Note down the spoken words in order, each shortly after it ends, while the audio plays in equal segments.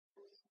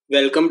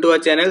Welcome to our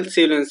channel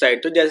civil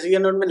insight. तो जैसे कि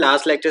हमने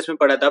लास्ट लेक्चर्स में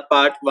पढ़ा था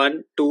पार्ट 1,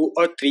 2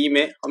 और 3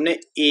 में हमने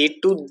ए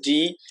टू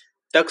जी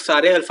तक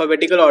सारे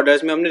अल्फाबेटिकल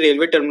ऑर्डर्स में हमने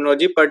रेलवे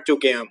टर्मिनोलॉजी पढ़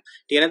चुके हैं हम,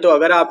 ठीक है ना। तो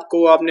अगर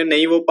आपने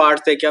नहीं वो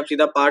पार्ट्स देखे, आप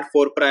सीधा पार्ट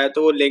 4 पर आए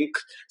तो वो लिंक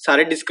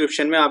सारे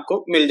डिस्क्रिप्शन में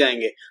आपको मिल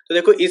जाएंगे। तो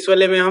देखो इस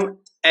वाले में हम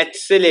एच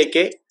से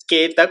लेके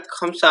के तक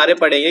हम सारे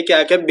पढ़ेंगे,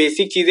 क्या क्या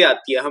बेसिक चीजें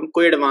आती है, हम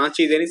कोई एडवांस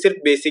चीजें नहीं,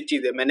 सिर्फ बेसिक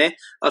चीजें मैंने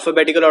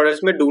अल्फाबेटिकल ऑर्डर्स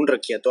में ढूंढ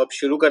रखी है। तो अब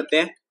शुरू करते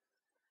हैं।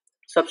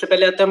 सबसे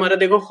पहले आता है हमारा,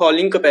 देखो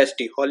हॉलिंग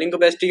कैपेसिटी। हॉलिंग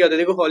कैपेसिटी क्या होता है?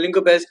 देखो हॉलिंग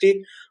capacity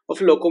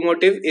of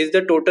locomotive is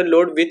the total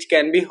load which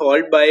can be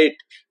hold bye it,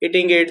 it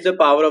ingots the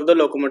power of the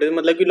locomotive.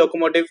 मतलब कि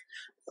लोकोमोटिव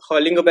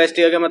हॉलिंग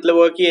कैपेसिटी का क्या मतलब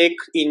हुआ कि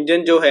एक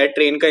इंजन जो है,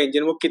 ट्रेन का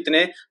इंजन, वो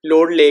कितने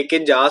लोड लेके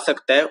जा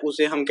सकता है,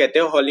 उसे हम कहते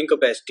हैं हॉलिंग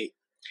कैपेसिटी।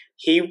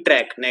 हीव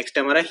ट्रैक, नेक्स्ट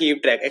हमारा heave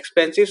track.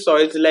 Expensive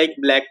soils like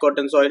black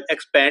cotton soil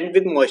expand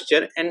with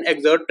moisture and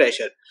exert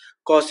pressure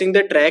causing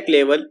the track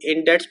level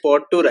in that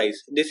spot to rise.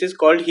 This is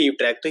called heave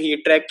track. तो heave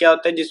track क्या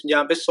होता है? जिस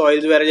जहाँ पे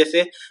soils वगैरह,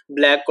 जैसे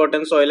black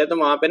cotton soil है, तो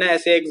वहां पे ना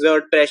ऐसे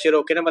एक्सर्ट प्रेशर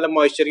होके ना, मतलब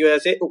मॉइस्चर की वजह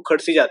से उखड़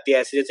सी जाती है,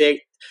 ऐसे जैसे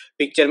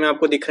पिक्चर में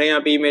आपको दिख रहा है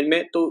यहाँ पे इमेज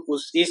में। तो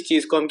इस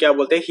चीज को हम क्या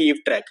बोलते हैं?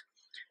 Heave track.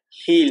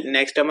 हील,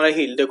 नेक्स्ट हमारा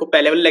हील। देखो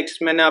पहले वाले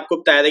लेक्चर मैंने आपको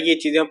बताया था कि ये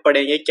चीजें हम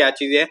पढ़ेंगे, क्या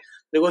चीजें हैं।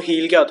 देखो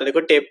हील क्या होता है?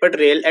 देखो tapered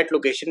rail eight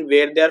location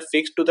where they are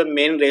fixed to the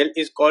main rail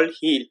is called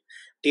heal,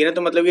 ठीक है ना।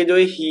 तो मतलब ये जो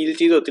हील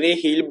चीज होती है,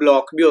 हील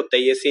ब्लॉक भी होता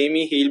है, ये सेम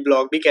ही हील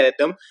ब्लॉक भी कह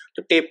देते हैं हम।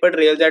 तो tapered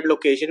rails eight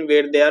location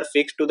where they are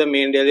fixed to the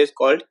main rail is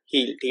called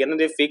heal, ठीक है ना।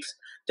 तो फिक्स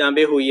जहाँ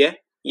पे हुई है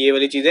ये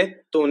वाली चीजें,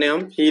 तो उन्हें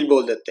हम हील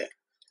बोल देते हैं।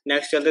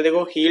 नेक्स्ट चलते हैं,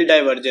 देखो हील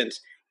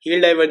डाइवर्जेंस।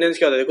 हील डाइवर्जेंस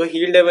क्या होता है? देखो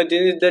heal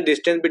divergence is the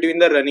distance between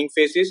the running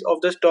faces of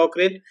the stock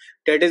rail,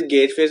 that is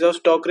gauge face of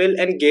stock rail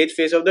and gauge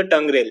face of the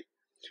tongue rail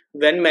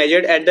when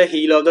measured at the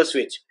heal of the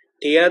switch,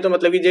 ठीक है ना। तो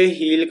मतलब कि जो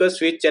heal का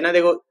switch है ना,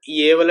 देखो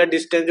ये वाला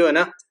डिस्टेंस जो है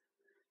ना,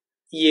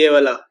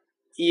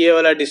 ये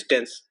वाला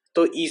डिस्टेंस,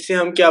 तो इसे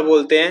हम क्या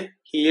बोलते हैं?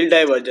 हील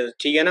डाइवर्जेंस,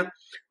 ठीक है ना।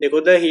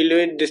 देखो the heal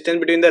distance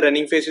between the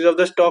running faces of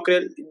the stock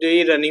rail, जो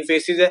ये रनिंग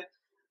फेसेस है,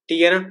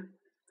 ठीक है ना,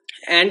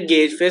 and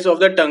gauge face of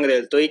the tongue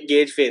rail. तो एक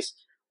गेज फेस,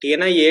 ठीक है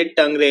ना, ये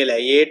टंग रेल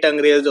है, ये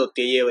टंग रेल्स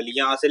होती है, ये वाली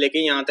यहाँ से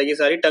लेके यहाँ तक ये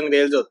सारी टंग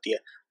रेल्स होती है।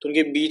 तो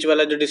उनके बीच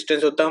वाला जो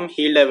डिस्टेंस होता है हम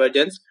हील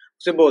डाइवर्जेंस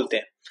उसे बोलते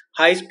हैं।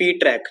 हाई स्पीड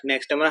ट्रैक,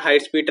 नेक्स्ट हमारा हाई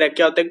स्पीड ट्रैक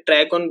क्या होता है?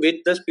 Track on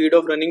which the speed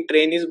of running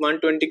train is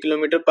 120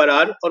 kilometre per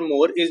hour और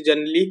more is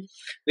generally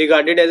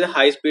regarded as a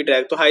high speed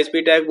track. तो हाई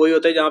स्पीड ट्रैक वही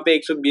होता है जहाँ पे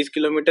 120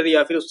 किलोमीटर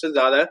या फिर उससे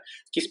ज्यादा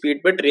की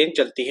स्पीड पर ट्रेन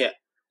चलती है।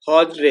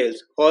 हॉर्स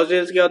रेल्स, हॉर्स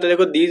रेल्स क्या होता है?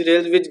 देखो these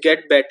rails which get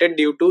batted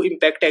due to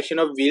impact action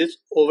of wheels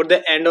over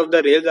the end of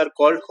the rails are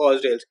called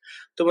horse rails.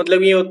 तो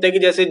मतलब ये होता है कि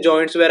जैसे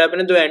जॉइंट्स वगैरह पे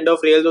ना, जो एंड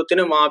ऑफ रेल्स होते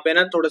हैं ना, वहां पे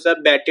ना थोड़ा सा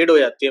बैटेड हो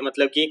जाती है,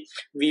 मतलब कि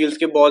व्हील्स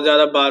के बहुत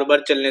ज्यादा बार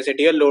बार चलने से,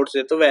 ठीक है, लोड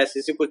से, तो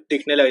वैसे से कुछ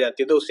दिखने लग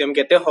जाती है, तो उससे हम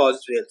कहते हैं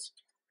हॉर्स रेल्स।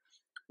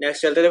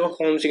 नेक्स्ट चलते हैं, देखो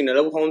होम सिग्नल।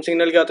 अब होम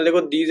सिग्नल क्या होता है?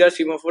 देखो these are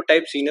semaphore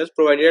type signals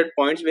provided eight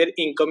points where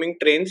incoming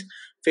trains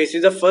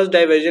faces the first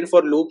diversion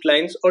for loop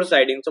lines और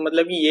साइडिंग। तो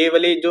मतलब कि ये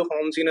वाले जो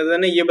होम सिग्नल है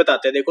ना, ये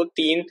बताते हैं, देखो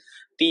तीन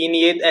तीन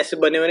ये ऐसे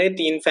बने हुए हैं,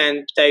 तीन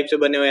फैन टाइप से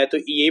बने हुए हैं, तो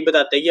यही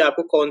बताते हैं कि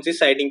आपको कौन सी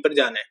साइडिंग पर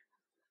जाना है।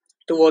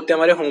 तो वो होते हैं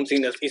हमारे होम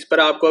सिग्नल्स। इस पर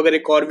आपको अगर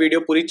एक और वीडियो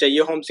पूरी चाहिए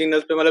होम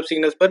सिग्नल्स पे, मतलब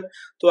सिग्नल्स पर,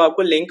 तो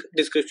आपको लिंक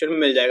डिस्क्रिप्शन में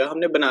मिल जाएगा,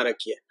 हमने बना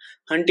रखी है।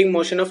 Hunting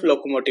motion of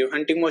locomotive.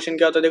 Hunting motion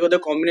क्या होता है? देखो the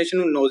combination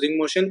of नोजिंग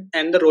motion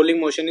and the rolling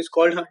motion is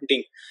called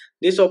hunting.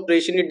 This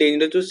operation is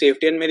dangerous to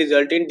safety and may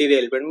result in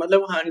derailment.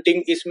 मतलब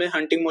हंटिंग, इसमें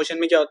हंटिंग मोशन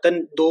में क्या होता है?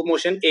 दो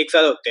मोशन एक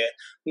साथ होते हैं,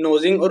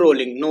 नोजिंग और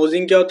रोलिंग।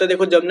 नोजिंग क्या होता है?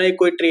 देखो जब ना एक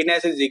कोई ट्रेन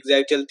ऐसे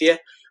जिगजैग चलती है,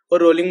 और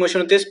रोलिंग मोशन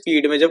होती है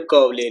स्पीड में जब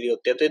कर्व ले रही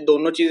होती है। तो ये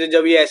दोनों चीजें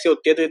जब ये ऐसे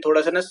होती है, तो ये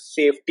थोड़ा सा ना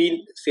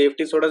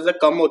सेफ्टी थोड़ा सा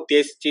कम होती है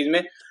इस चीज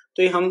में,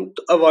 तो ये हम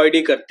अवॉइड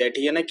ही करते हैं,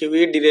 ठीक है ना, क्योंकि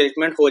ये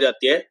डिरेलमेंट हो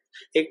जाती है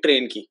एक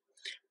ट्रेन की।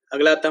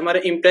 अगला आता है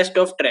हमारा impressed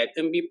of track.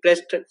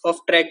 Impressed of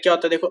track क्या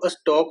होता है? देखो a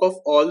stock of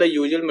all the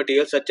usual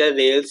material such as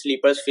rail,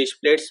 slippers, fish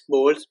plates,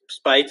 bolts,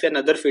 spikes and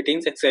other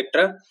fittings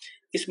etcetera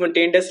is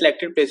maintained eight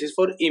selected places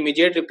for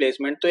immediate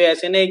replacement. तो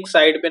ऐसे ना एक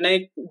side पे ना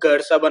एक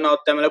घर सा बना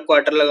होता है, मतलब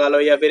क्वार्टर लगा लो,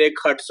 या फिर एक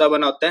हट सा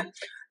बना होता है,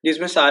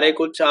 जिसमें सारे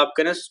कुछ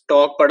आपके ना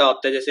स्टॉक पड़ा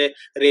होता है, जैसे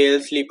रेल,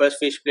 स्लीपर्स,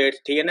 फिश प्लेट्स,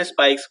 ठीक है ना,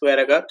 स्पाइक्स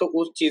वगैरह का। तो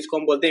उस चीज को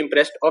हम बोलते हैं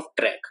इम्प्रेस्ड ऑफ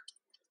ट्रैक।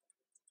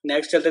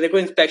 नेक्स्ट चलते हैं, देखो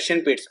इंस्पेक्शन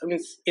पिट्स। अब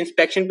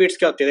इंस्पेक्शन पिट्स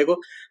क्या होती है? देखो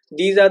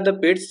these are the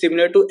पिट्स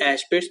similar to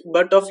ash पिट्स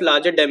but of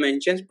larger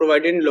dimensions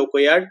provided in loco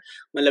yard,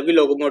 मतलब कि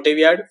locomotive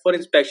yard, for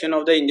inspection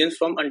of the engine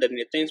from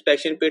underneath. तो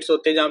इंस्पेक्शन पिट्स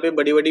होते हैं जहाँ पे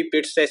बड़ी बड़ी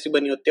पिट्स ऐसी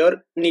बनी होती है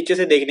और नीचे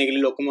से देखने के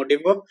लिए लोकोमोटिव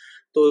को,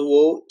 तो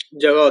वो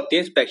जगह होती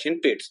है इंस्पेक्शन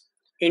पिट्स।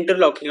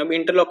 इंटरलॉकिंग। अब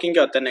इंटरलॉकिंग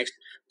क्या होता है? Next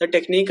the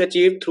technique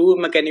achieve through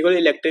mechanical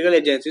electrical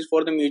agencies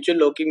for the mutual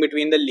locking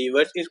between the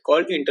levers is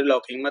called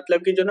interlocking.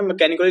 मतलब कि जो ना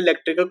मैकेनिकल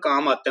इलेक्ट्रिकल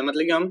काम आता है,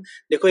 मतलब कि हम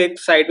देखो एक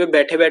साइड पे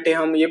बैठे बैठे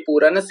हम ये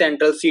पूरा ना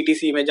सेंट्रल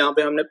सीटीसी में, जहाँ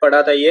पे हमने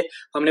पढ़ा था, ये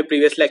हमने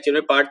प्रीवियस लेक्चर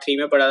में पार्ट 3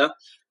 में पढ़ा था,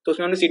 तो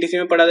उसमें हमने सीटीसी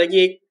में पढ़ा था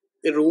कि एक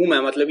रूम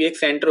है, मतलब ये एक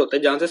सेंटर होता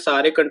है जहाँ से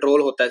सारे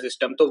कंट्रोल होता है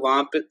सिस्टम, तो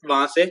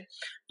वहां से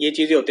ये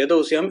चीजें होती है, तो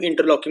उसे हम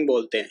इंटरलॉकिंग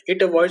बोलते हैं।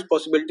 It avoids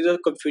possibilities of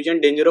confusion,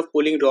 danger of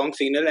pulling wrong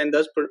signal and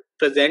दस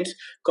प्रेजेंट्स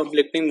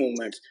कॉन्फ्लिक्टिंग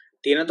मूवमेंट्स।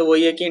 ठीक है ना। तो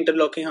वही है कि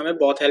इंटरलॉकिंग हमें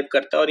बहुत हेल्प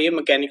करता है और ये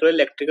मैकेनिकल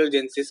इलेक्ट्रिकल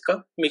एजेंसीज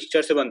का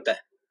मिक्सचर से बनता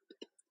है।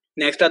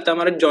 नेक्स्ट आता है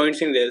हमारा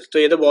जॉइंट्स इन रेल्स। तो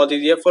ये तो बहुत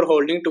ईजी है। For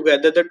holding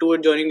together the two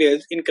adjoining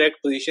rails in correct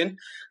position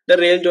the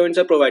rail joints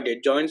are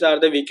provided. Joints are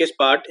the weakest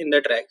part in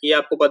the track. ये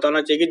आपको पता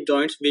होना चाहिए कि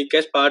जॉइंट्स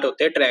वीकेस्ट पार्ट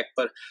होते हैं ट्रैक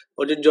पर।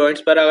 और जो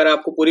जॉइंट्स पर अगर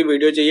आपको पूरी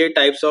वीडियो चाहिए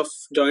टाइप्स ऑफ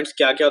जॉइंट्स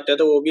क्या क्या होते हैं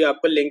तो वो भी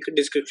आपको लिंक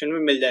डिस्क्रिप्शन में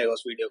मिल जाएगा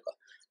उस वीडियो का।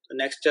 तो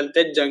नेक्स्ट चलते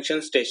हैं जंक्शन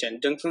स्टेशन।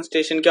 जंक्शन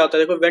स्टेशन क्या होता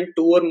है? देखो, व्हेन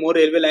टू और मोर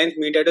railway lines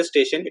meet at a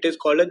station it is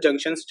called a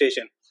junction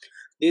station.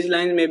 These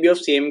line में बी ऑफ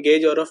सेम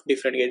गेज और ऑफ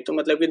डिफरेंट गेज। तो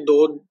मतलब कि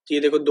दो, ये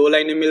देखो दो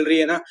लाइनें मिल रही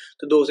है ना,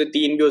 तो 2 से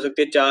 3 भी हो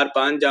सकती है, 4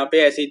 5, जहाँ पे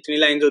ऐसी इतनी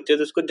लाइन्स होती है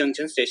तो उसको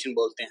जंक्शन स्टेशन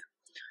बोलते हैं।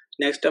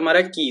 नेक्स्ट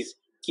हमारा keys.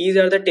 Keys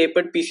are the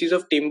tapered PCs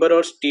of timber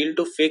और steel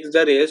to fix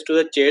the rails to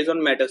the chairs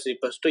on metal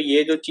slippers. तो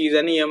ये जो चीज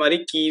है ना, ये हमारी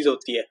कीज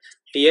होती है।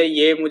 ठीक है,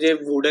 ये मुझे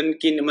वुडन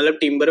की मतलब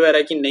टिम्बर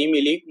वगैरह की नहीं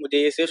मिली, मुझे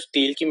ये सिर्फ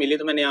स्टील की मिली,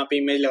 तो मैंने यहाँ पे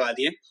इमेज लगा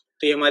दी है।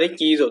 तो ये हमारी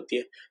कीज होती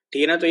है।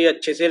 ठीक है ना। तो ये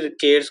अच्छे से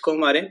चेयर्स को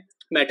हमारे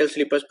मेटल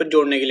स्लीपर्स पर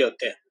जोड़ने के लिए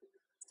होते हैं।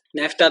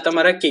 नेक्स्ट आता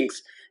हमारा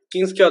किंग्स।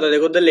 किंग्स क्या होता है?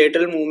 देखो, the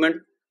lateral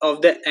movement of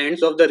the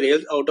ends of the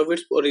rails out of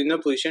its original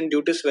position due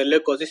to स्वेलर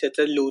causes such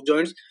as loose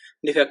joints,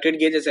 defected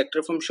gauge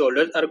etcetera from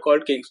shoulders are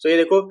called Kings. तो ये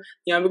देखो,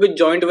 यहाँ पे कोई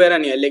जॉइंट वगैरह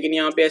नहीं है, लेकिन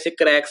यहाँ पे ऐसे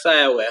क्रैक्स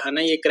आया हुआ है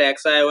ना, ये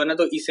क्रैक्स आया हुआ है ना,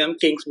 तो इसे हम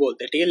किंग्स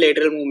बोलते हैं। ठीक है,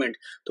 लेटरल मूवमेंट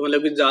तो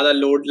मतलब कि ज्यादा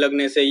लोड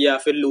लगने से या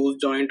फिर लूज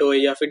जॉइंट हो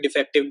या फिर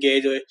डिफेक्टिव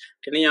गेज हो,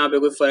 ठीक है, यहाँ पे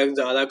कोई फर्क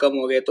ज्यादा कम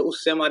हो गया तो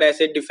उससे हमारे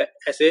ऐसे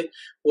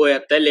हो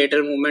जाता है,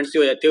 लेटरल मूवमेंट से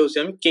हो जाती है, उसे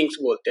हम किंग्स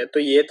बोलते हैं। तो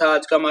ये था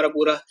आज का हमारा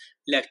पूरा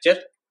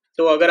लेक्चर।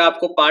 तो अगर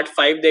आपको पार्ट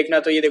 5 देखना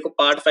तो ये देखो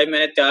पार्ट 5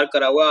 मैंने तैयार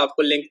करा हुआ,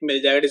 आपको लिंक मिल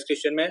जाएगा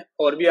डिस्क्रिप्शन में।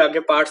 और भी आगे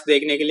पार्ट्स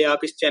देखने के लिए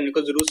आप इस चैनल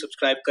को जरूर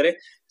सब्सक्राइब करें,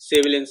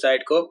 सिविल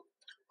इनसाइट को।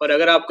 और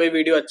अगर आपको ये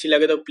वीडियो अच्छी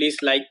लगे तो प्लीज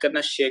लाइक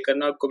करना, शेयर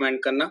करना और कमेंट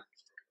करना।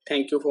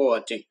 Thank you for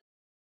watching.